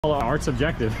Art's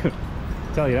subjective.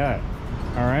 Tell you that.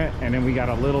 All right, and then we got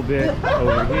a little bit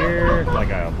over here, like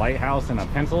a lighthouse and a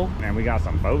pencil, and we got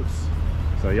some boats.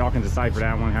 So y'all can decipher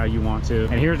that one how you want to.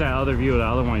 And here's that other view of the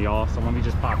other one, y'all. So let me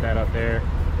just pop that up there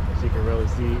so you can really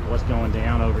see what's going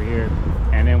down over here.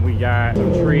 And then we got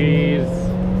some trees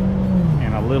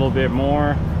and a little bit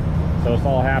more. So it's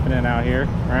all happening out here,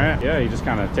 right? Yeah, you just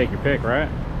kind of take your pick, right?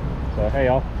 So hey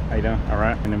y'all, how you doing? All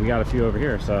right, and then we got a few over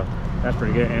here, so that's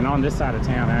pretty good. And on this side of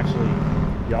town, actually,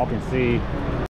 y'all can see